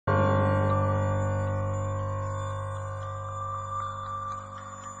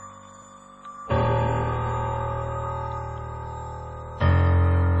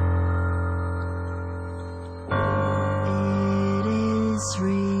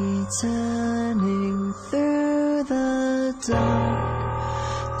returning through the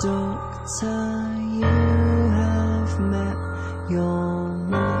dark. Doctor, you have met your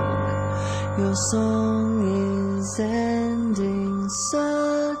mark. Your song is ending,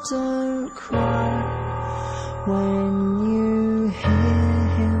 so don't cry when you hear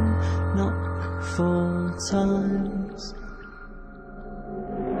him knock 4 times.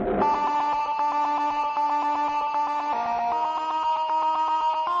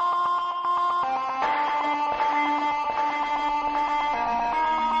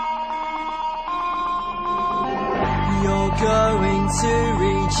 You're going to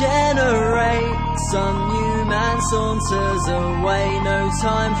regenerate. Some new man saunters away. No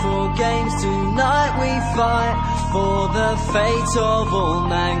time for games, tonight we fight for the fate of all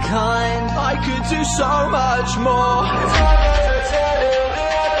mankind. I could do so much more.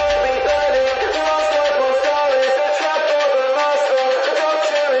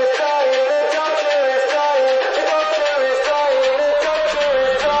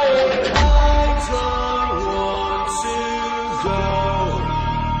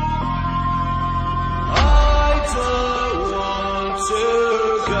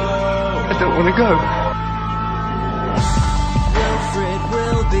 I don't want to go. Wilfred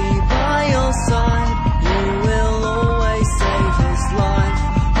will be by your side. You will always save his life.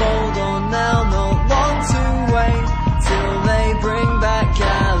 Hold on now, not long to wait till they bring back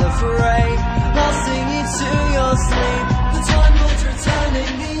Gallifrey. I'll sing you to your sleep. The Time Lord's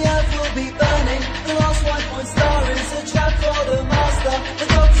returning, the earth will be burning. The last white point star is a trap for the master. The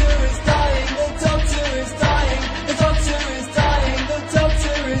Doctor is dying, the Doctor is dying, the Doctor is dying, the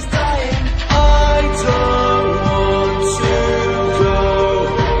Doctor is dying. I don't want to go.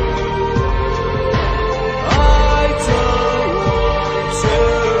 I don't want to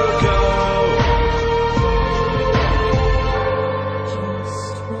go.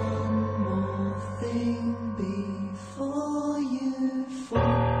 Just one more thing before you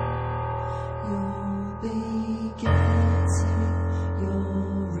fall. You'll be getting your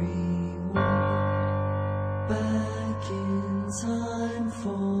reward. Back in time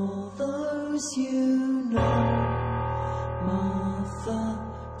for those you know. Martha,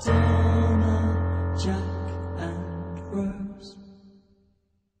 Donna, Jack and Rose.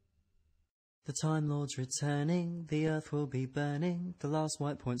 The Time Lord's returning, the earth will be burning. The last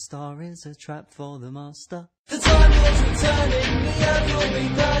white point star is a trap for the master. The Time Lord's returning, the earth will be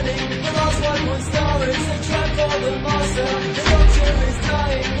burning. The last white point star is a trap for the master. The Doctor is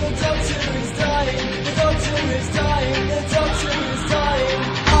dying, the Doctor is dying, the Doctor is dying, the Doctor is dying.